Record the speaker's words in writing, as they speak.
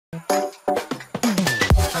Hey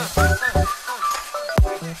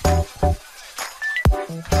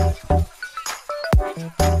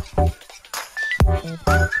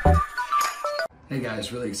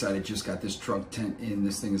guys, really excited. Just got this truck tent in.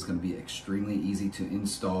 This thing is going to be extremely easy to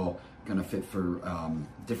install. Going to fit for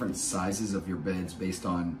different sizes of your beds based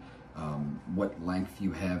on what length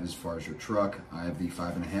you have as far as your truck. I have the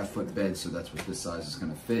 5.5 foot bed, so that's what this size is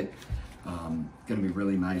going to fit. Going to be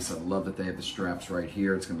really nice. I love that they have the straps right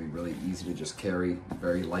here. It's going to be really easy to just carry,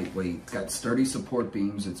 very lightweight. It's got sturdy support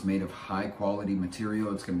beams. It's made of high quality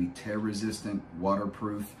material. It's going to be tear resistant,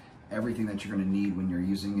 waterproof, everything that you're going to need when you're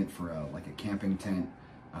using it for like a camping tent.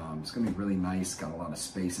 It's going to be really nice. Got a lot of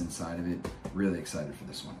space inside of it. Really excited for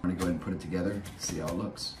this one. I'm going to go ahead and put it together, see how it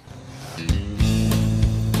looks.